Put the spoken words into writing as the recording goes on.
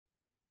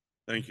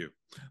Thank you.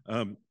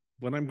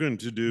 What I'm going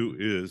to do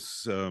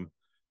is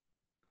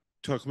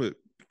talk about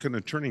kind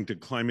of turning to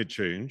climate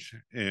change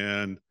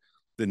and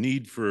the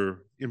need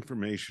for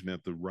information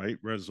at the right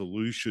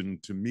resolution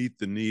to meet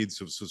the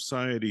needs of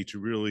society to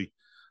really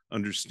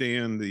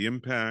understand the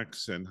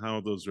impacts and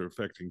how those are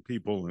affecting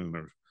people in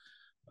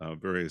our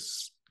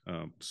various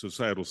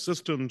societal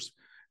systems,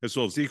 as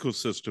well as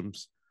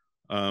ecosystems.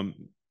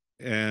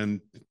 And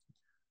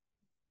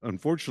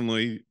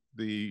unfortunately,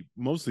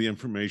 most of the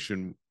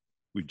information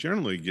we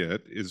generally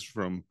get is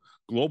from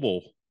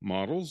global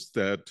models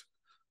that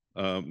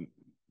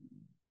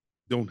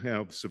don't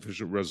have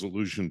sufficient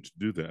resolution to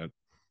do that.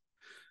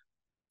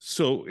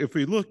 So if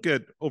we look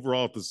at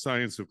overall at the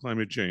science of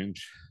climate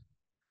change,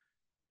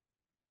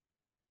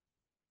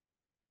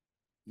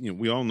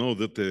 we all know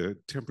that the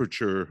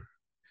temperature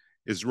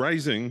is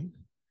rising,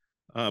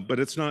 but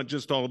it's not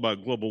just all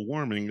about global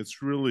warming.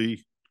 It's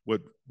really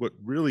what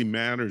really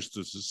matters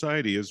to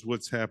society is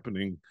what's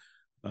happening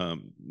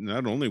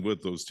not only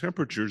with those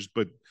temperatures,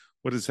 but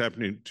what is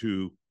happening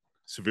to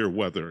severe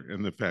weather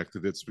and the fact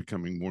that it's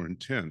becoming more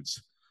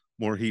intense,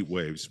 more heat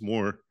waves,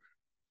 more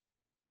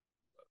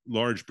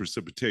large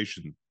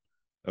precipitation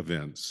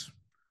events,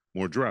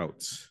 more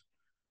droughts,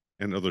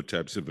 and other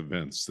types of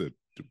events that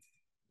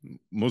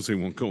mostly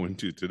won't go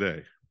into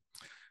today.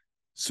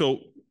 So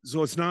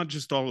it's not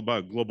just all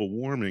about global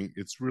warming,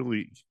 it's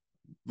really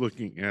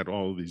looking at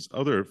all of these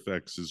other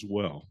effects as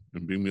well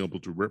and being able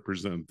to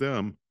represent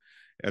them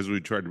as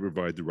we try to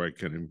provide the right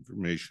kind of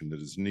information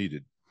that is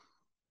needed.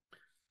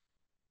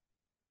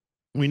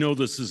 We know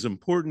this is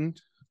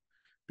important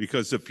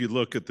because if you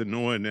look at the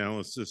NOAA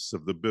analysis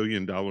of the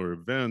billion-dollar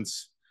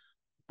events,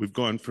 we've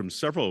gone from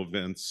several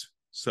events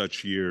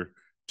such year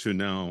to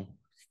now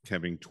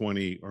having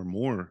 20 or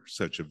more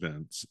such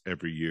events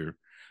every year.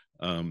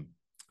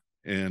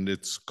 And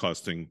it's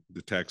costing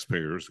the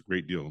taxpayers a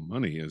great deal of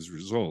money as a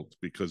result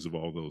because of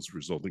all those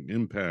resulting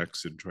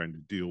impacts and trying to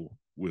deal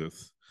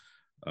with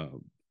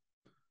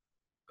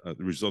the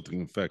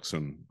resulting effects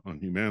on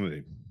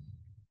humanity.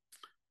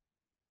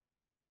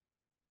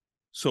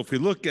 So if we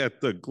look at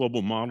the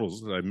global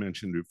models that I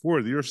mentioned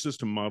before, the Earth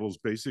system models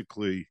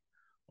basically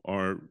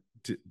are,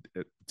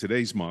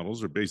 today's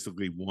models are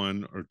basically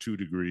 1 or 2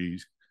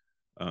 degrees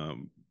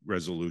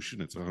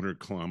resolution. It's 100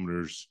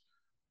 kilometers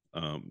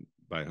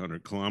by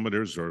 100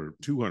 kilometers or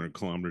 200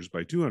 kilometers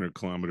by 200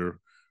 kilometer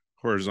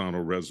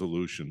horizontal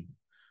resolution,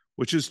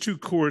 which is too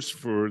coarse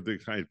for the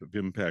type of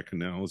impact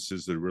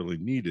analysis that are really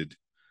needed.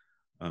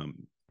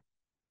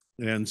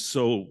 And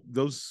so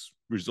those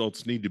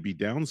results need to be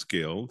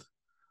downscaled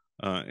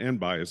and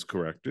bias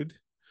corrected.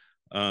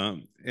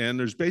 And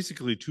there's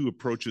basically 2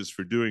 approaches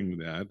for doing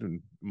that.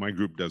 And my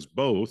group does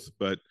both,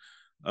 but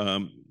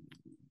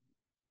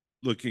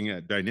looking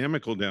at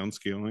dynamical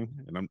downscaling,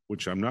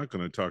 which I'm not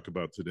going to talk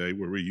about today,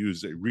 where we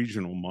use a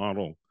regional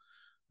model.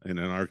 And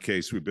in our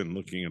case, we've been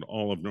looking at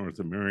all of North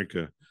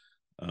America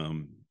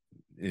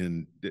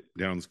in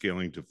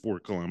downscaling to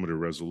 4-kilometer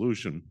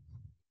resolution.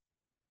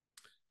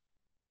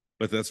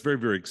 But that's very,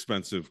 very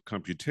expensive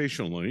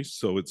computationally,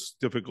 so it's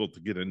difficult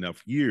to get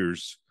enough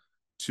years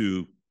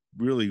to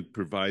really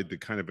provide the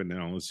kind of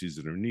analyses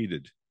that are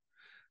needed.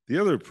 The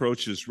other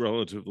approach is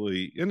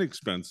relatively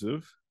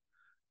inexpensive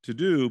to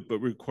do, but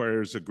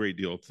requires a great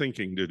deal of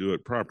thinking to do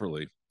it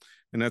properly,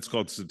 and that's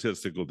called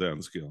statistical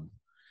downscaling.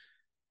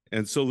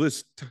 And so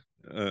this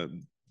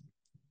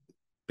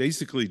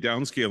basically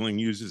downscaling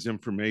uses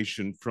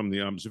information from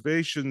the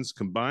observations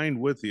combined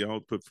with the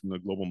output from the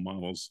global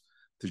models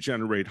to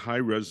generate high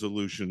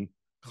resolution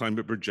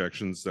climate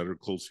projections that are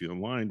closely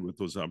aligned with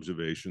those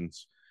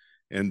observations.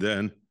 And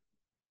then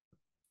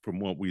from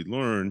what we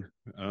learn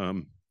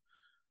in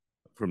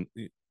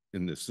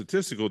the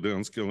statistical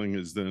downscaling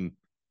is then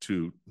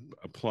to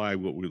apply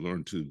what we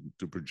learned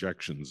to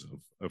projections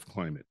of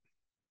climate.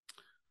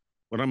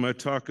 What I'm going to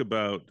talk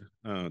about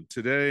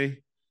today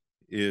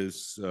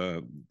is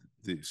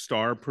the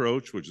STAR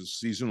approach, which is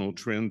seasonal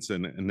trends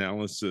and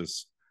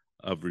analysis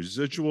of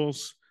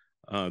residuals.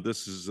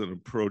 This is an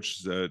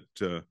approach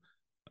that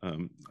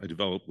I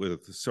developed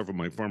with several of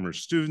my former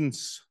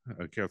students,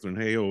 Catherine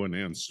Hayo and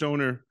Ann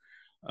Stoner.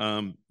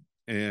 And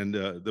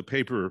the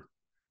paper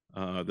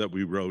that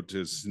we wrote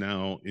is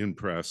now in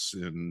press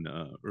in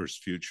Earth's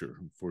Future.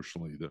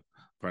 Unfortunately, the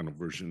final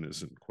version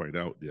isn't quite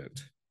out yet.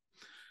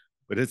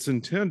 But it's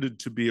intended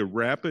to be a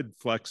rapid,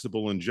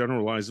 flexible, and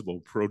generalizable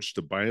approach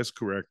to bias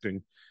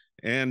correcting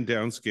and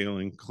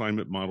downscaling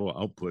climate model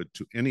output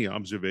to any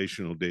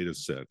observational data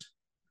set.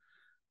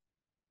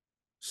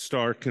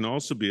 STAR can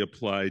also be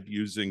applied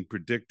using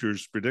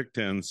predictors,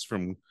 predictants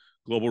from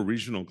global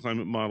regional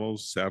climate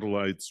models,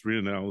 satellites,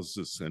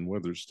 reanalysis, and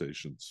weather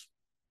stations.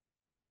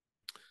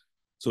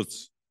 So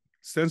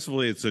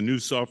ostensibly, it's a new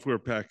software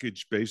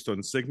package based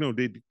on signal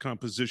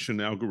decomposition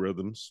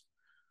algorithms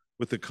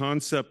with the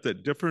concept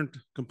that different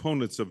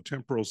components of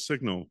temporal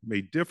signal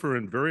may differ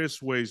in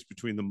various ways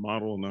between the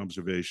model and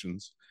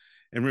observations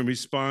and may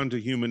respond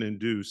to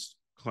human-induced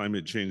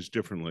climate change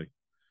differently.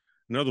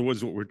 In other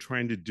words, what we're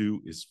trying to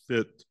do is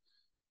fit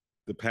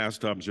the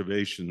past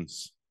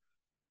observations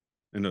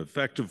an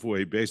effective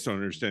way based on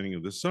understanding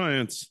of the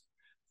science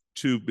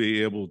to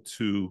be able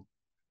to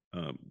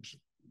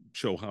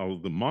show how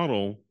the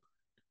model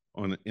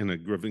in a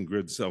given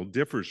grid cell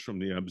differs from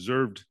the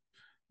observed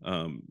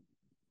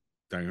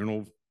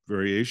diurnal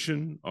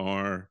variation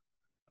or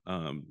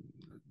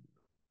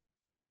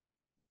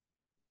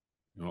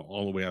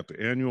all the way out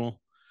to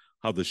annual,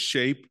 how the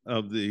shape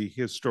of the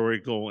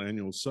historical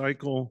annual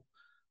cycle,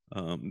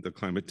 the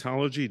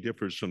climatology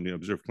differs from the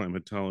observed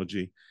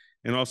climatology,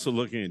 and also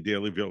looking at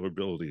daily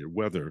availability or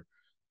weather,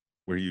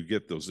 where you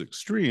get those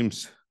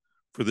extremes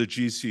for the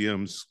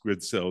GCM's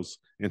grid cells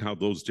and how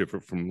those differ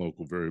from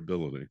local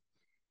variability.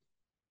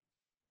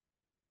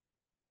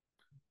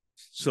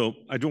 So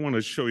I don't want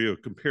to show you a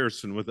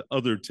comparison with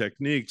other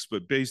techniques,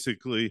 but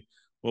basically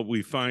what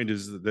we find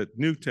is that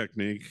new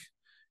technique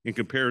in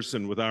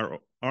comparison with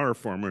our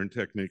former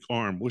technique,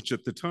 ARM, which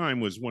at the time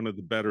was one of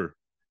the better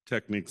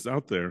techniques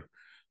out there,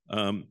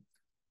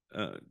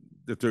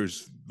 that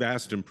there's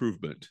vast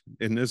improvement.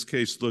 In this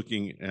case,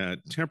 looking at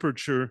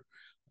temperature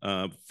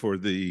for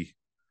the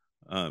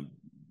 50%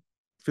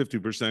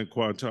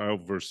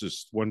 quantile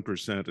versus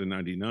 1% and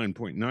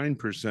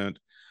 99.9%,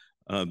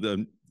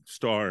 the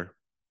star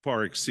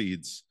far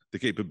exceeds the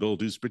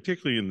capabilities,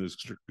 particularly in the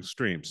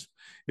extremes.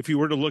 If you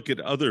were to look at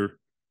other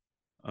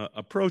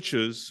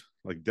approaches,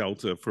 like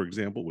delta, for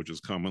example, which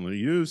is commonly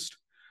used,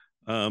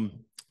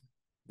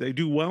 they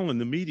do well in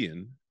the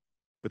median,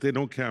 but they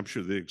don't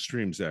capture the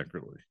extremes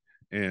accurately.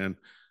 And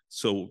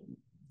so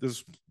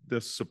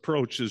this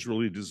approach is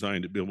really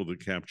designed to be able to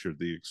capture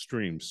the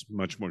extremes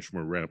much, much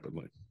more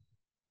rapidly.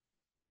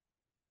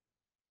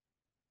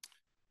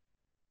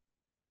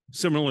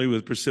 Similarly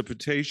with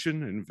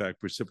precipitation, in fact,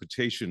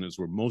 precipitation is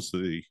where most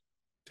of the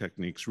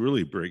techniques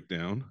really break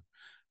down.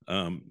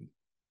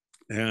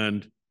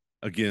 And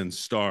again,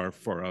 STAR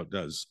far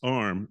outdoes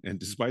ARM, and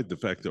despite the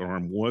fact that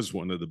ARM was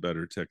one of the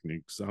better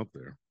techniques out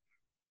there.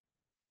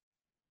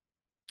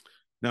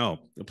 Now,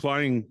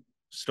 applying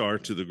STAR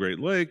to the Great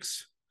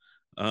Lakes,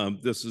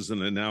 this is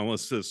an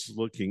analysis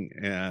looking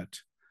at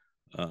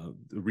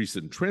the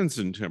recent trends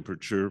in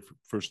temperature,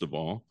 first of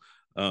all.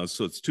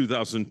 So it's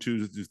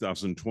 2002 to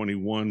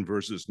 2021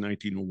 versus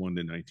 1901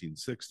 to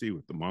 1960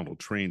 with the model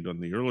trained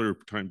on the earlier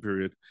time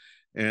period.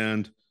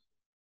 And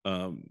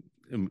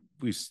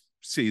we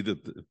see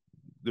that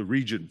the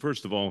region,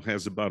 first of all,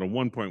 has about a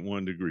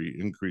 1.1 degree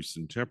increase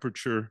in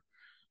temperature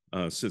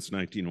since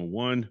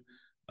 1901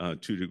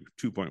 to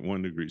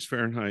 2.1 degrees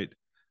Fahrenheit.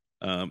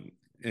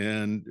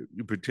 And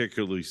you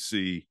particularly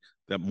see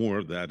that more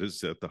of that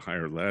is at the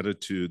higher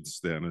latitudes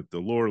than at the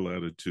lower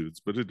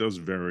latitudes, but it does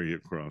vary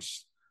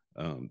across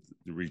the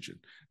region.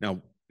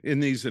 Now, in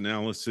these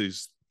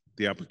analyses,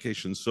 the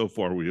applications so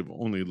far, we have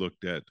only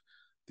looked at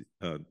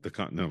the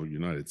continental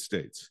United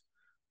States.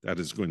 That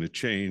is going to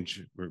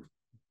change. We're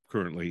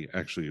currently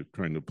actually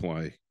trying to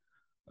apply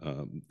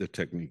the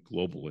technique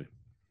globally.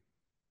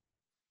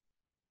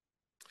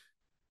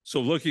 So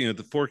looking at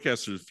the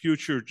forecast of the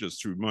future,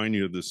 just to remind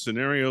you of the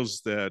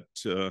scenarios that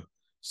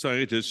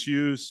scientists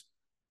use,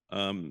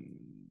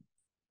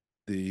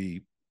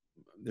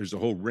 there's a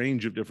whole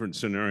range of different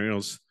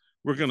scenarios.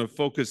 We're going to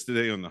focus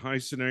today on the high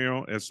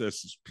scenario,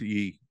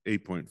 SSP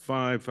 8.5,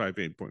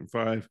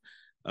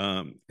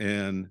 58.5,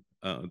 and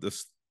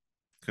this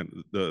kind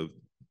of the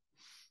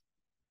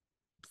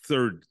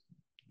third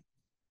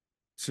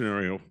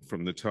scenario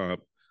from the top,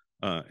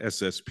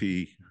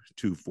 SSP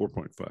 2,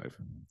 4.5.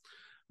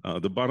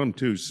 The bottom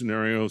two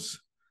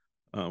scenarios,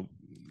 I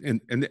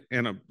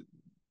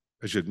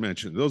should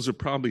mention, those are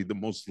probably the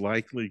most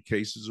likely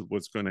cases of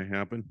what's going to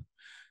happen.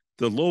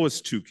 The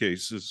lowest two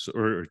cases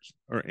are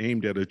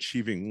aimed at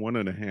achieving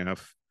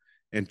 1.5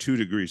 and 2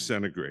 degrees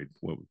centigrade,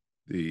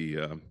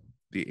 the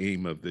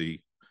aim of the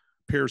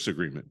Paris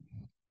Agreement.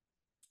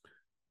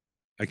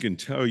 I can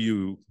tell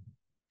you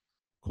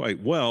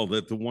quite well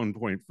that the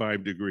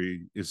 1.5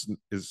 degree is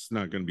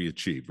not going to be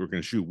achieved. We're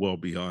going to shoot well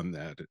beyond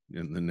that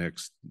in the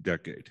next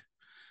decade.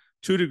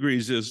 2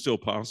 degrees is still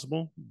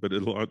possible, but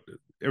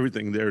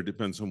everything there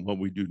depends on what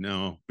we do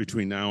now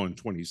between now and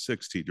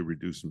 2060 to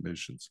reduce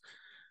emissions.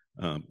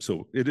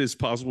 So it is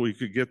possible we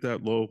could get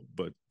that low,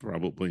 but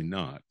probably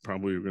not.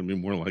 Probably we're going to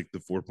be more like the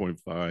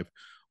 4.5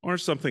 or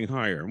something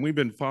higher. And we've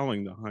been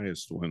following the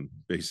highest one,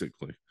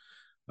 basically,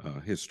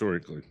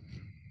 historically.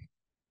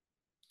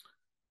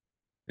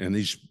 And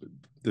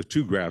the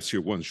two graphs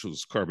here, one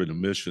shows carbon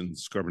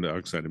emissions, carbon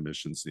dioxide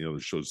emissions, and the other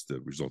shows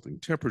the resulting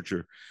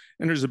temperature.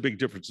 And there's a big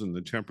difference in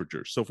the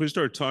temperature. So if we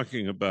start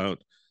talking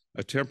about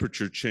a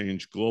temperature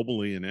change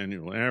globally, an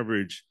annual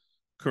average,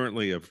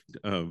 currently of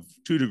 2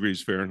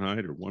 degrees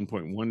Fahrenheit or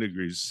 1.1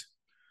 degrees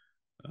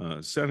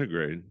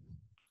centigrade,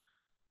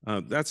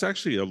 that's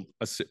actually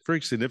a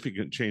very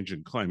significant change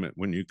in climate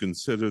when you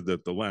consider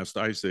that the last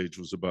ice age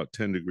was about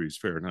 10 degrees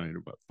Fahrenheit,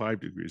 about 5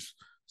 degrees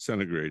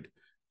centigrade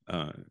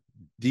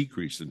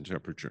decrease in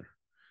temperature.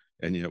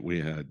 And yet we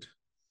had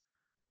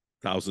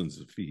thousands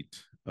of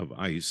feet of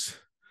ice,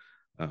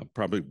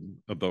 probably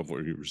above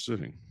where you were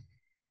sitting.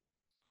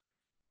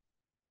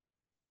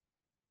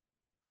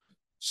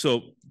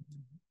 So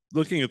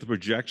Looking at the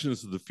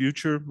projections of the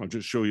future, I'll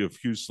just show you a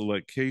few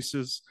select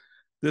cases.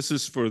 This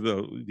is for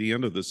the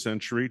end of the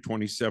century,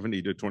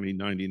 2070 to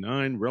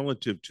 2099,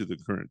 relative to the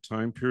current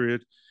time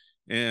period.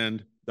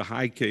 And the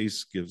high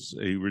case gives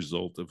a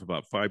result of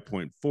about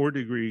 5.4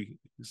 degree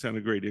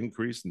centigrade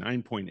increase,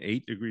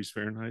 9.8 degrees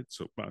Fahrenheit,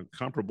 so about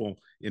comparable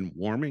in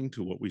warming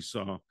to what we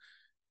saw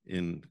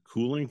in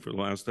cooling for the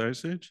last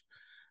ice age.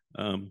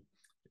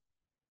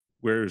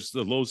 Whereas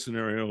the low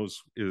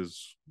scenarios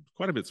is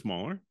quite a bit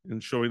smaller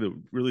and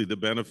showing really the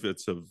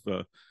benefits of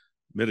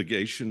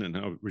mitigation and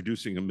how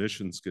reducing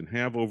emissions can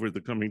have over the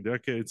coming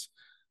decades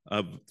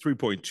of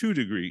 3.2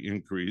 degree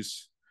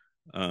increase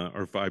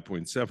or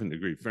 5.7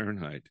 degree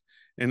Fahrenheit.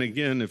 And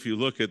again, if you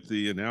look at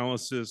the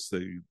analysis, for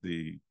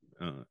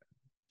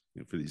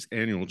these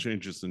annual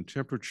changes in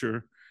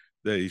temperature,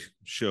 they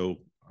show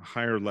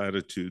higher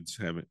latitudes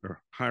having,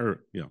 higher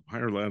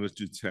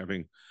latitudes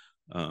having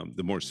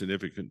the more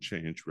significant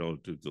change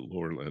relative to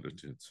lower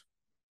latitudes.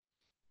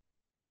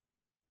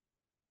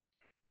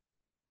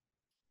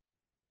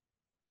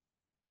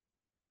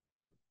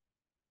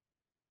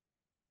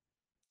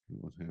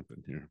 What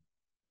happened here?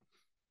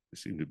 They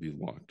seem to be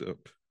locked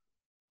up.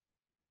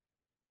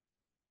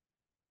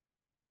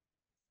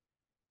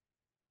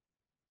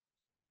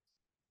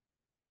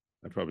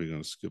 I'm probably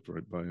going to skip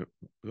right by it.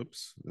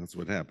 Oops, that's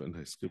what happened.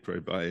 I skipped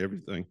right by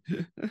everything.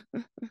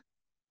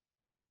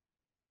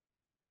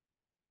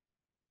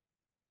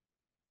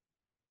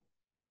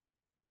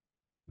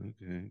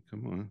 Okay,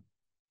 come on.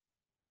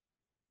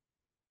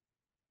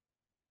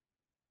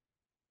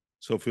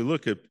 So if we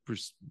look at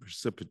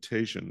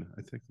precipitation,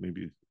 I think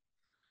maybe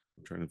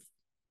I'm trying to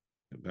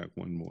get back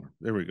one more.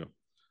 There we go.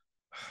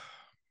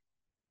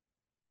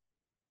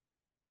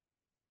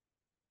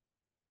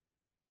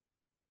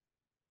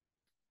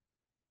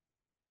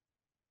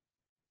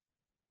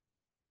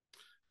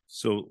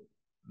 So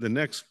the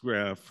next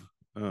graph,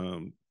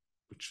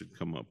 which should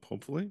come up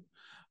hopefully,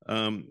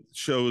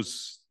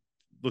 shows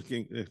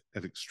looking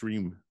at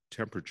extreme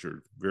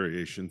temperature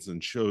variations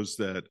and shows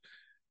that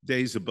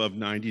days above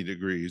 90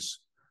 degrees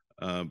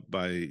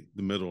by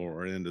the middle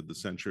or end of the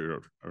century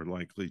are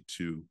likely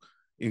to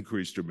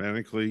increase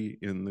dramatically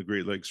in the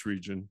Great Lakes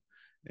region.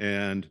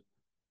 And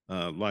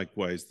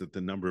likewise, that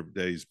the number of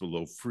days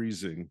below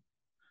freezing,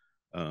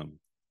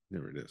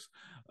 there it is,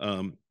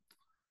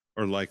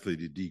 are likely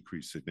to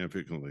decrease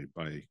significantly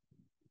by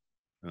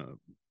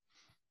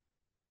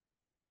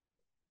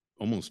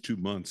almost 2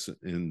 months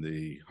in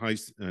the high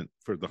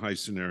for the high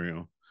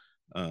scenario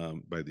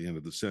by the end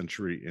of the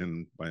century,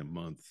 and by a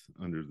month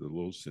under the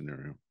low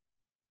scenario.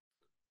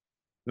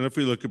 And if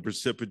we look at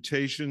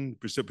precipitation,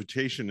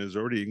 precipitation has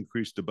already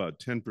increased about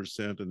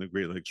 10% in the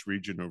Great Lakes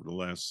region over the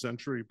last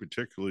century,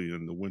 particularly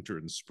in the winter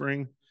and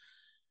spring.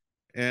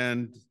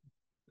 And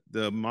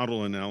the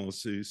model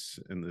analyses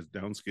and the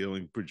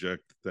downscaling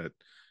project that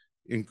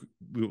we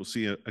will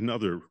see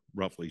another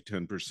roughly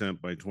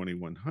 10% by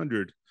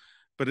 2100,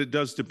 but it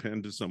does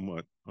depend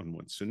somewhat on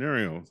what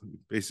scenario.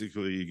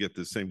 Basically, you get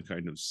the same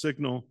kind of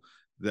signal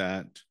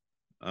that,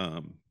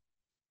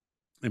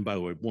 and by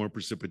the way, more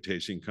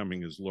precipitation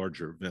coming as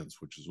larger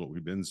events, which is what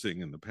we've been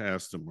seeing in the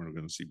past, and we're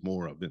going to see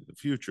more of in the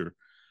future.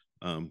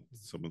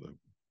 Some of the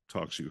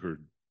talks you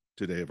heard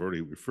today have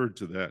already referred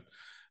to that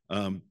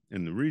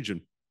in the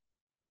region.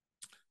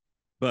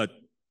 But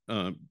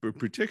we're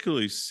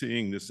particularly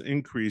seeing this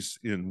increase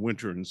in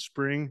winter and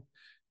spring.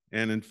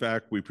 And in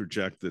fact, we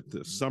project that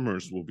the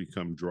summers will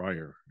become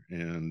drier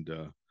and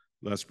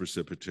less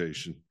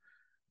precipitation.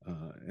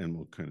 And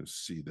we'll kind of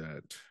see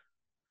that.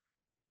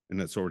 And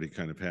that's already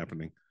kind of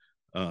happening.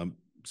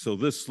 So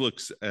this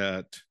looks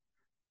at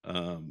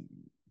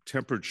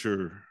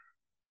temperature.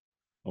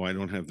 Oh, I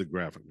don't have the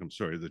graphic. I'm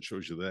sorry, that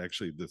shows you that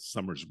actually the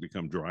summers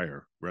become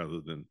drier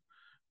rather than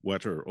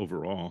wetter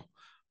overall.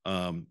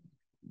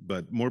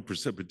 But more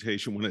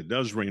precipitation, when it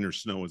does rain or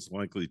snow, is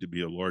likely to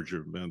be a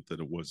larger event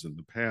than it was in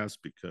the past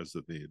because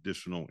of the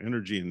additional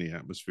energy in the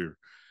atmosphere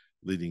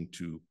leading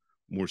to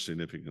more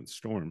significant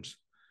storms.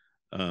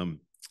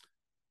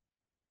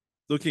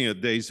 Looking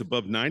at days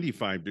above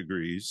 95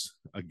 degrees,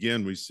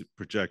 again, we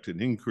project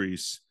an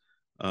increase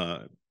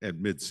at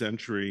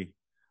mid-century,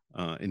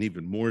 and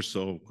even more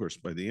so, of course,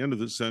 by the end of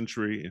the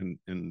century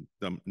in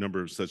the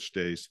number of such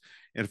days.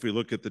 And if we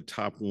look at the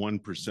top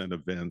 1%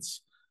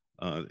 events,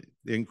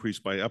 increase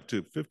by up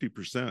to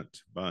 50%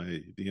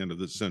 by the end of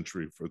the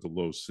century for the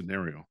low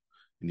scenario,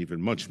 and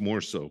even much more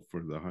so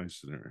for the high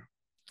scenario.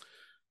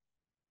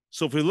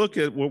 So if we look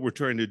at what we're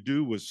trying to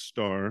do with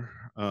STAR,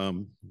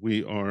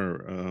 we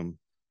are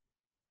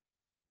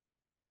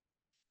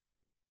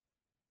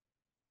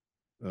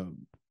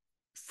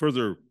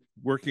further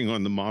working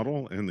on the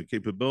model and the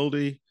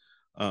capability.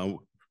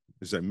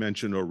 As I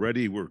mentioned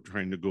already, we're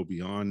trying to go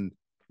beyond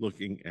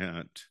looking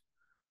at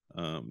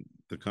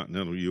the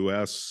continental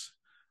US.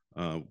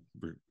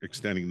 We're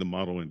extending the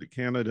model into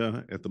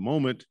Canada at the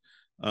moment,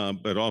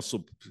 but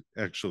also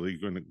actually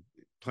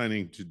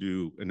planning to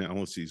do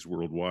analyses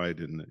worldwide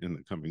in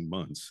the coming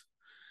months.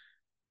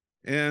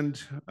 And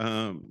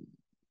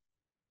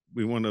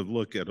we want to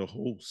look at a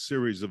whole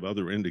series of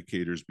other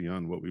indicators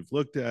beyond what we've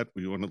looked at.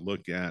 We want to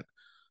look at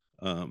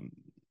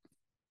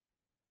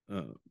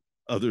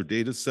other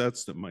data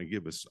sets that might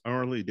give us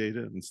hourly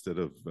data instead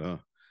of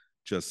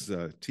just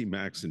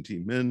Tmax and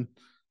Tmin.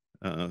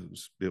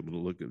 Just be able to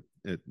look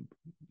at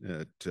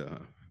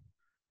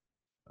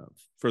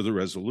further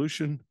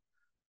resolution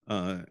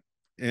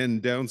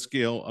and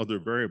downscale other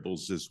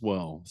variables as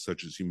well,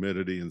 such as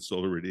humidity and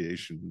solar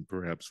radiation and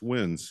perhaps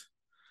winds.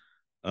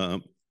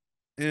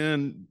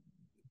 And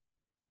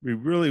we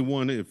really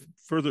want to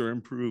further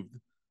improve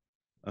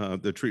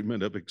the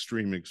treatment of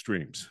extreme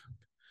extremes.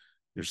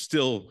 There's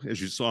still, as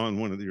you saw in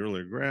one of the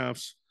earlier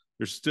graphs,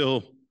 there's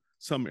still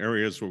some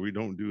areas where we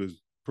don't do as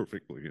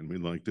perfectly, and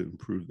we'd like to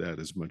improve that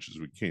as much as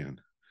we can.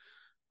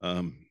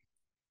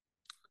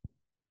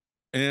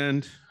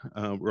 And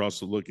we're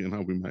also looking at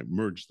how we might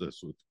merge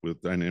this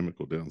with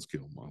dynamical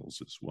downscale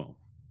models as well.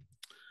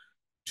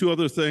 Two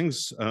other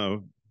things.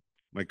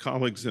 My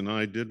colleagues and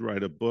I did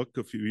write a book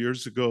a few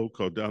years ago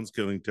called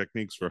Downscaling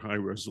Techniques for High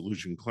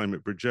Resolution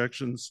Climate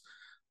Projections.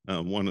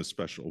 Won a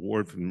special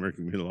award from the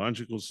American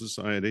Meteorological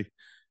Society.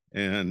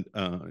 And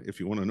if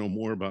you want to know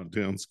more about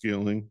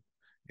downscaling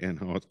and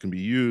how it can be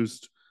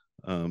used,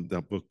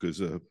 that book is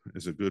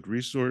a good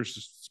resource.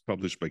 It's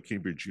published by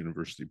Cambridge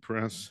University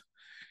Press.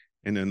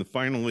 And then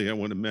finally, I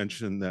want to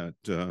mention that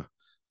the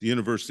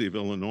University of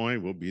Illinois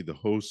will be the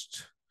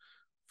host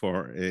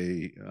for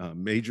a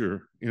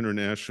major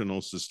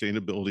international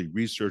sustainability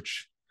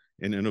research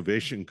and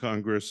innovation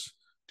congress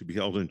to be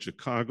held in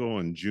Chicago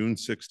on June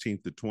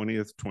 16th to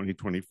 20th,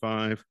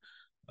 2025.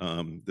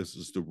 This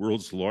is the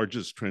world's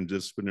largest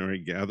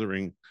transdisciplinary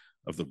gathering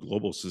of the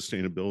global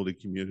sustainability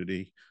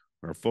community.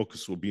 Our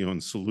focus will be on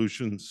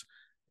solutions,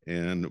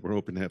 and we're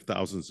hoping to have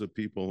thousands of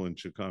people in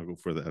Chicago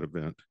for that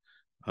event.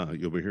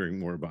 You'll be hearing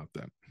more about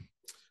that.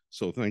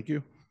 So thank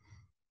you.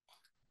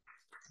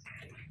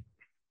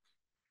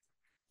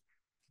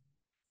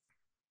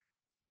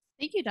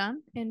 Thank you,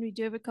 Don. And we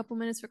do have a couple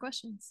minutes for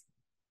questions.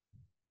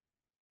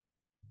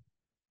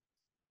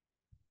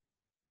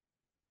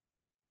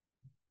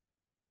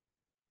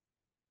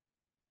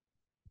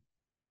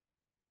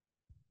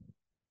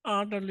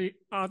 The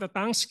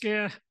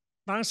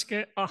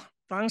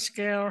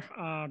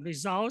downscale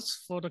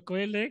results for the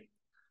Great Lake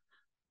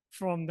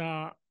from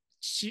the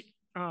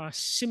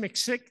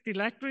CMIP6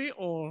 directory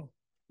or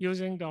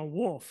using the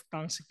WRF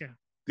downscale?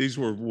 These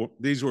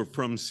were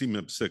from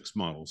CMIP6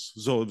 models.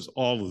 So it was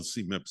all of the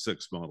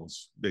CMIP6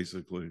 models,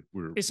 basically.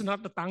 It's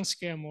not the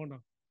downscale model.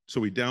 So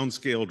we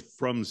downscaled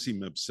from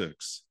CMIP6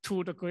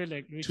 to the Great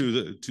Lake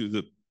region.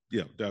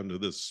 Down to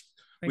this.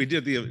 We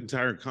did the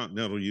entire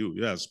continental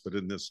U.S., but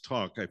in this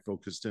talk, I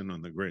focused in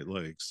on the Great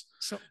Lakes.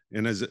 So,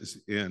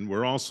 and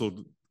we're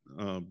also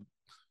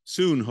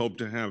soon hope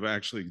to have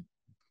actually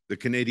the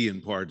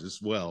Canadian part as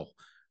well,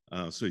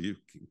 so you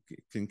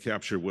can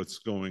capture what's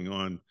going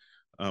on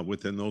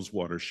within those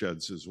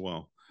watersheds as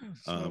well.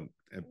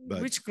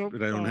 But which group?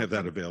 But I don't have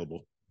that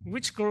available.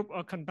 Which group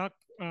conduct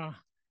the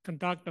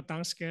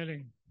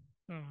downscaling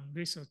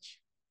research?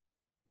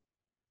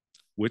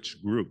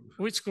 Which group?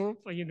 Which group?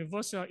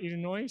 University of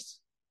Illinois?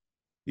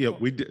 Yeah,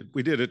 we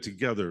did it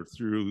together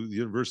through the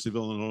University of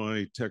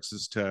Illinois,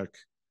 Texas Tech,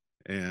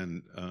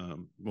 and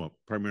well,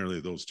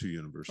 primarily those two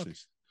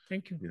universities.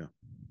 Okay. Thank you. Yeah.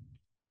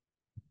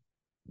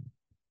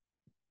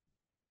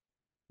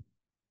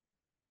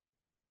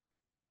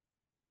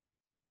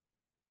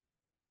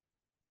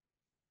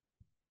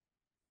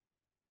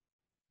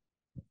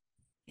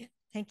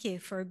 Thank you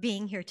for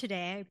being here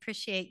today. I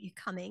appreciate you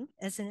coming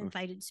as an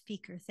invited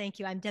speaker. Thank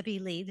you. I'm Debbie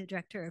Lee, the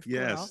director of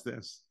GLERL.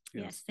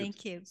 Yes,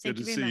 thank you. Good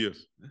to see you.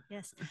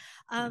 Yes.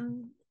 I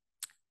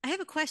have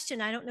a question.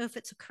 I don't know if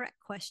it's a correct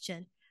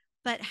question,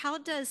 but how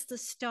does the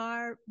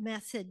STAR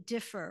method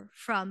differ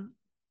from,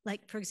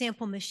 like, for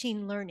example,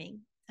 machine learning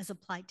as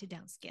applied to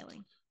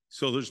downscaling?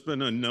 So there's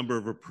been a number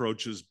of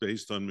approaches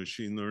based on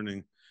machine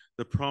learning.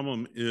 The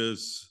problem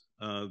is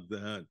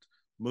that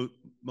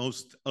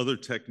most other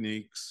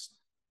techniques,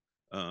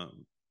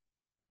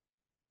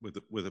 with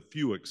a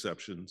few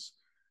exceptions,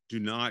 do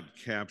not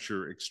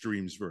capture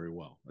extremes very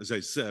well. As I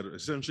said,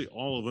 essentially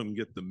all of them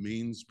get the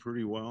means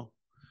pretty well,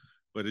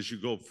 but as you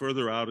go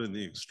further out in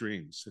the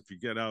extremes, if you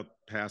get out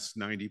past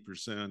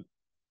 90%,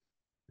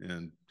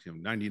 and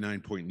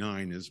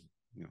 99.9 is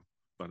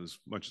about as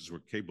much as we're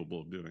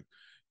capable of doing,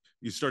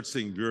 you start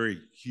seeing very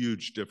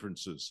huge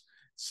differences.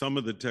 Some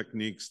of the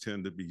techniques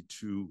tend to be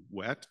too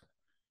wet,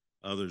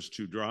 others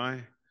too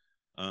dry.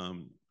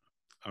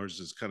 Ours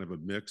is kind of a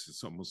mix.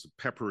 It's almost a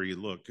peppery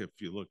look if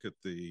you look at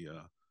the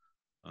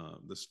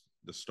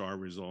STAR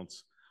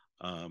results.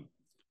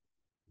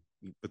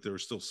 But there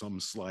was still some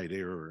slight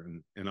error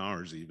in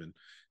ours even.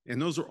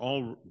 And those are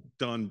all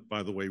done,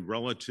 by the way,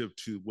 relative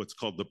to what's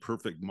called the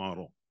perfect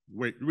model.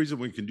 The reason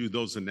we can do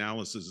those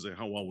analyses of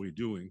how well we're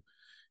doing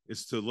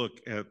is to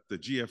look at the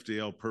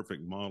GFDL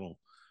perfect model,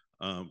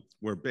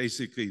 where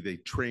basically they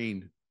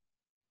train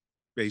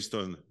based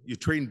on, you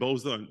train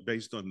both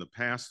based on the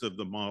past of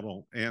the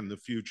model and the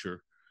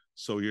future.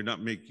 So you're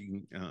not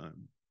making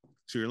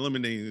So you're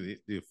eliminating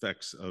the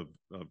effects of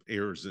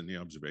errors in the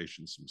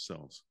observations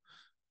themselves.